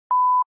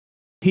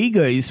Hey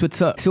guys,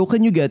 what's up? So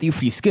can you get your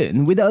free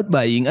skin without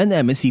buying an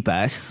MSC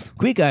pass?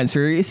 Quick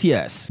answer is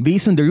yes.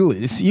 Based on the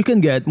rules, you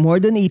can get more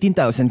than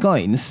 18,000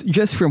 coins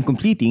just from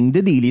completing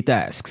the daily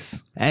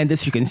tasks. And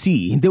as you can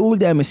see, the old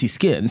MSC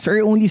skins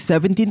are only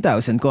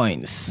 17,000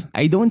 coins.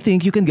 I don't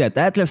think you can get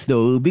Atlas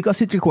though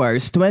because it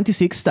requires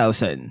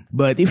 26,000.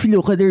 But if you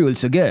look at the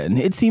rules again,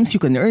 it seems you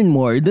can earn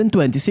more than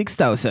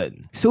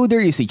 26,000. So there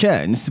is a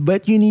chance,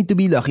 but you need to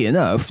be lucky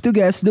enough to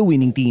guess the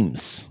winning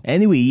teams.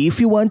 Anyway, if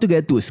you want to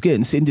get 2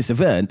 skins in this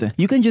event,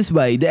 you can just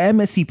buy the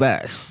MSC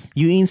pass.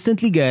 You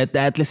instantly get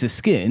Atlas's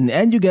skin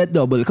and you get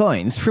double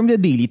coins from the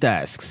daily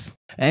tasks.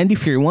 And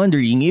if you're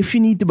wondering if you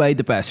need to buy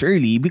the pass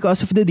early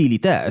because of the daily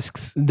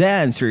tasks, the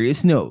answer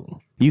is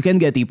no. You can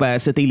get a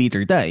pass at a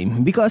later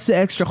time because the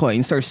extra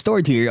coins are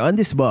stored here on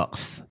this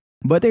box.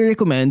 But I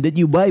recommend that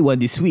you buy one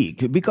this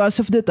week because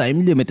of the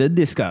time-limited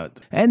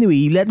discount.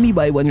 Anyway, let me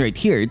buy one right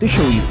here to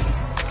show you.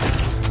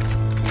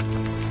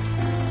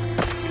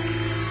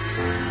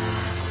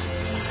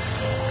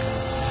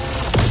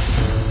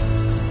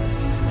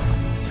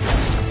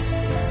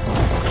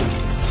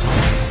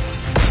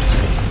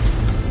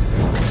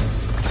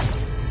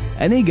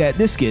 And I got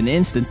the skin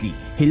instantly.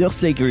 He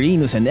looks like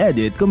Uranus and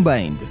Edit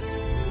combined.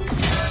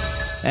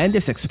 And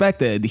as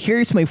expected,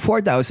 here's my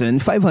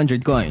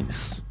 4,500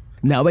 coins.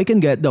 Now I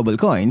can get double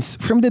coins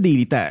from the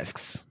daily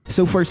tasks.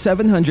 So for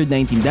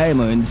 719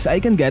 diamonds, I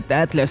can get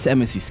Atlas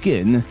MSC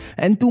skin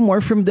and 2 more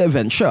from the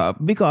event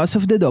shop because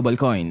of the double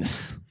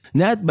coins.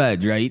 Not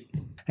bad, right?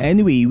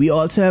 Anyway, we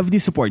also have the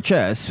support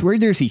chest where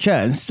there's a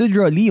chance to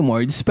draw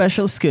Leomord's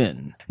special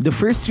skin. The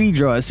first 3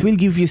 draws will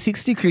give you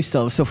 60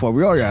 crystals of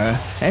Aurora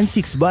and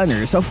 6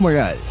 banners of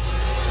Morale.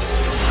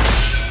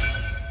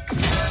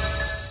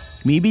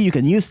 Maybe you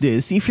can use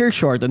this if you're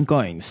short on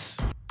coins.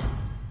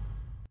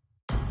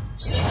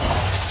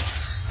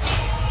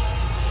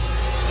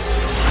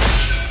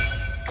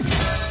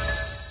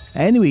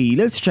 Anyway,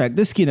 let's check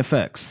the skin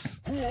effects.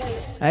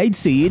 I'd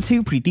say it's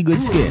a pretty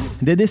good skin.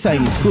 The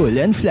design is cool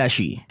and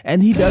flashy,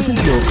 and he doesn't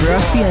look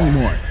rusty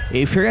anymore.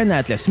 If you're an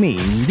Atlas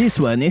main, this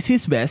one is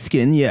his best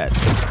skin yet.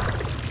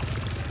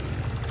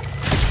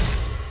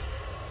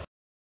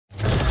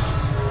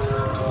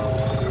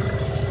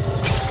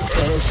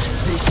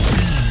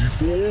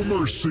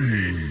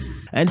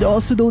 And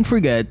also don't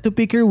forget to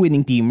pick your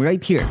winning team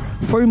right here.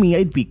 For me,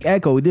 I'd pick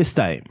Echo this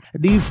time.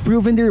 They've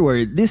proven their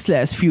worth these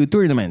last few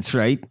tournaments,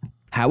 right?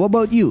 How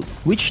about you?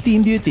 Which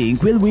team do you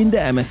think will win the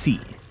MSC?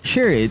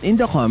 Share it in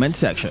the comment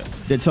section.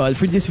 That's all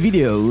for this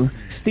video.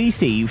 Stay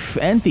safe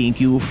and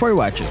thank you for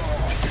watching.